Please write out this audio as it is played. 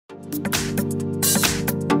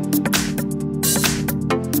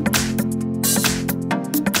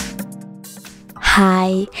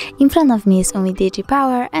Hi, in front of me is UMIDIGI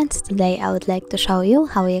Power, and today I would like to show you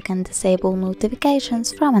how you can disable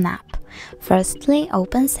notifications from an app. Firstly,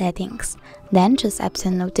 open Settings, then choose Apps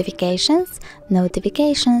and Notifications,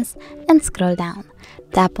 Notifications, and scroll down.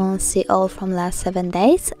 Tap on See All from last 7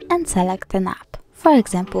 days and select an app, for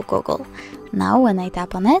example Google. Now when I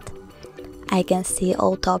tap on it, I can see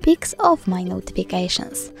all topics of my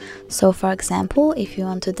notifications. So for example, if you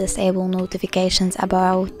want to disable notifications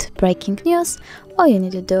about breaking news, all you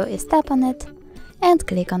need to do is tap on it and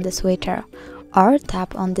click on the switcher, or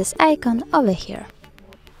tap on this icon over here.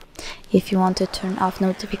 If you want to turn off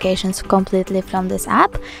notifications completely from this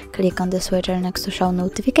app, click on the switcher next to Show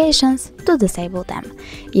Notifications to disable them.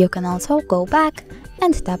 You can also go back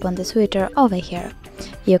and tap on the switcher over here.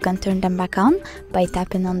 You can turn them back on by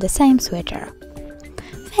tapping on the same switcher.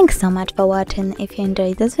 Thanks so much for watching. If you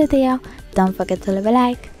enjoyed this video, don't forget to leave a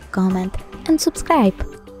like, comment and subscribe.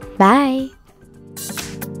 Bye!